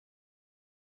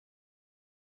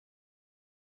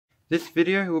This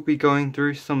video will be going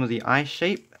through some of the eye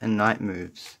shape and night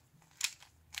moves.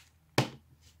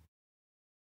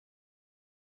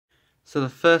 So the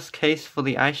first case for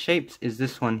the eye shapes is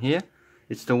this one here.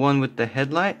 It's the one with the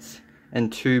headlights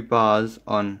and 2 bars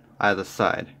on either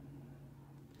side.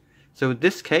 So with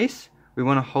this case, we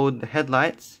want to hold the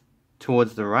headlights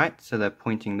towards the right so they're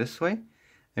pointing this way,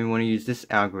 and we want to use this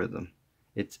algorithm.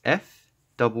 It's F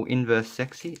double inverse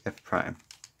sexy F prime.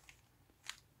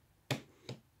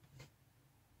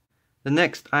 The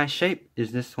next eye shape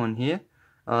is this one here.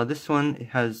 This one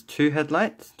has 2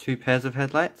 headlights, 2 pairs of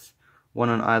headlights, one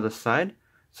on either side.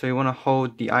 So we want to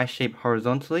hold the eye shape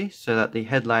horizontally so that the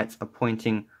headlights are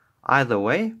pointing either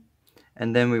way,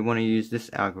 and then we want to use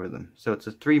this algorithm. So it's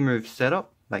a 3-move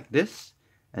setup like this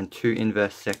and 2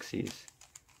 inverse sexies.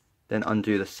 Then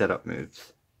undo the setup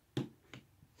moves.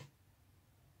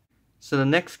 So the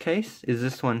next case is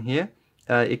this one here.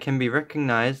 It can be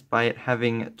recognized by it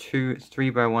having 2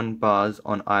 3x1 bars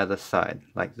on either side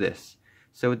like this.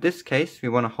 So with this case, we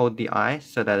want to hold the eye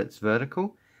so that it's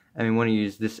vertical, and we want to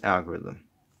use this algorithm.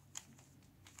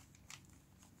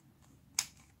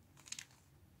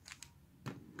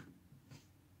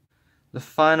 The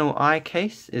final eye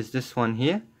case is this one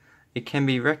here. It can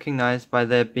be recognized by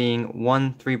there being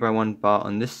 1 3x1 bar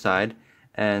on this side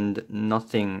and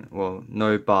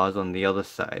no bars on the other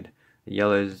side. The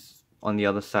yellows on the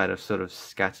other side are sort of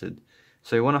scattered.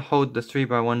 So we want to hold the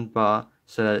 3x1 bar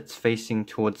so that it's facing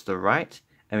towards the right,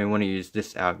 and we want to use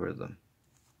this algorithm.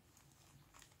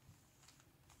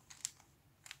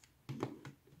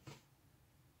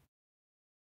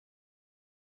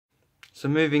 So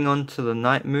moving on to the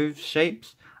night move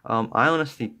shapes, I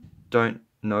honestly don't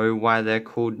know why they're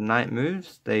called night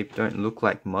moves. They don't look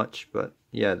like much, but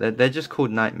yeah, they're just called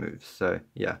night moves. So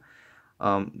yeah,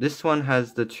 this one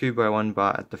has the 2x1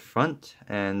 bar at the front,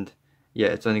 and yeah,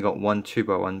 it's only got 1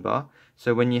 2x1 bar.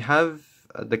 So when you have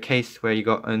the case where you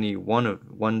got only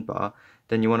one bar,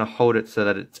 then you want to hold it so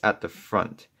that it's at the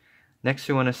front. Next,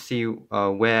 we want to see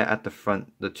where at the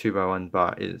front the 2x1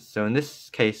 bar is. So in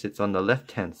this case, it's on the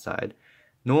left-hand side.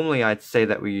 Normally, I'd say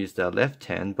that we use the left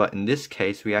hand, but in this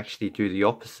case, we actually do the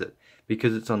opposite.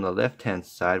 Because it's on the left-hand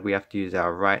side, we have to use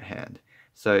our right hand.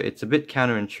 So it's a bit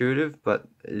counterintuitive, but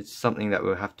it's something that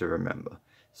we'll have to remember.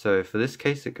 So for this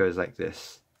case, it goes like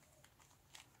this.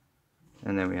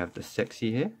 And then we have the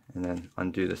sexy here, and then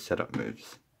undo the setup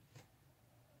moves.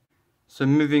 So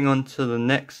moving on to the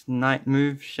next night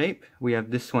move shape, we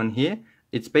have this one here.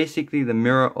 It's basically the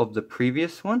mirror of the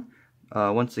previous one.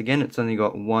 Once again, it's only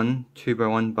got 1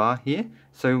 2x1 bar here.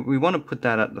 So we want to put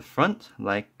that at the front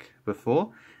like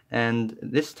before. And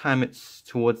this time it's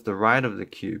towards the right of the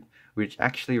cube, which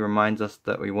actually reminds us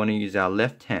that we want to use our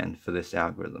left hand for this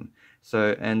algorithm.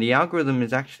 So, and the algorithm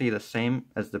is actually the same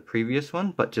as the previous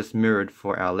one, but just mirrored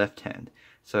for our left hand.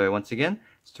 So once again,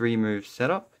 3-move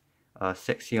setup,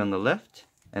 sexy on the left,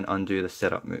 and undo the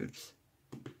setup moves.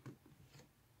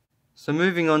 So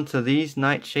moving on to these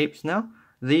night shapes now.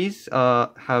 These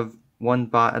have 1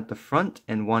 bar at the front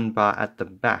and 1 bar at the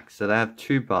back, so they have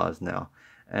 2 bars now.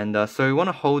 And so we want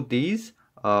to hold these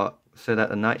so that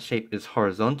the night shape is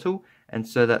horizontal, and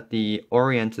so that the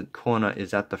oriented corner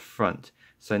is at the front.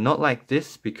 So not like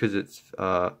this because it's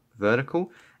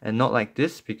vertical, and not like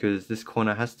this because this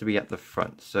corner has to be at the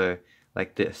front, so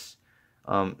like this.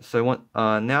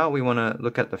 Now we want to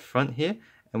look at the front here,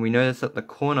 and we notice that the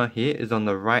corner here is on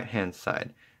the right hand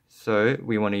side. So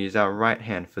we want to use our right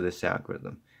hand for this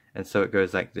algorithm. And so it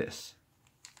goes like this.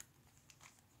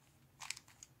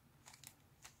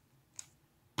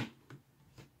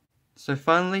 So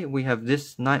finally, we have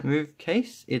this night move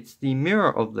case. It's the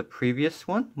mirror of the previous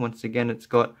one. Once again, it's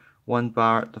got 1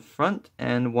 bar at the front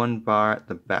and 1 bar at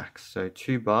the back. So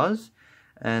 2 bars.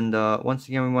 And once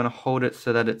again, we want to hold it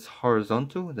so that it's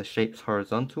horizontal. The shape's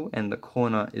horizontal and the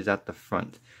corner is at the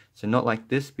front. So not like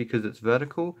this because it's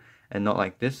vertical, and not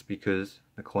like this because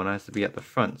the corner has to be at the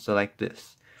front. So like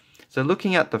this. So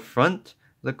looking at the front,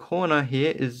 the corner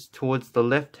here is towards the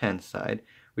left-hand side,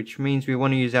 which means we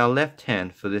want to use our left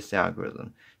hand for this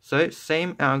algorithm. So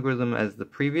same algorithm as the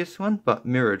previous one, but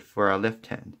mirrored for our left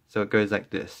hand. So it goes like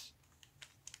this.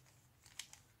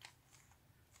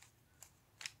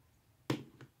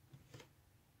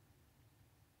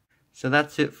 So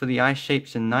that's it for the eye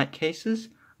shapes and night cases.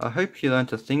 I hope you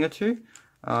learned a thing or two,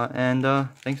 and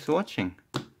thanks for watching.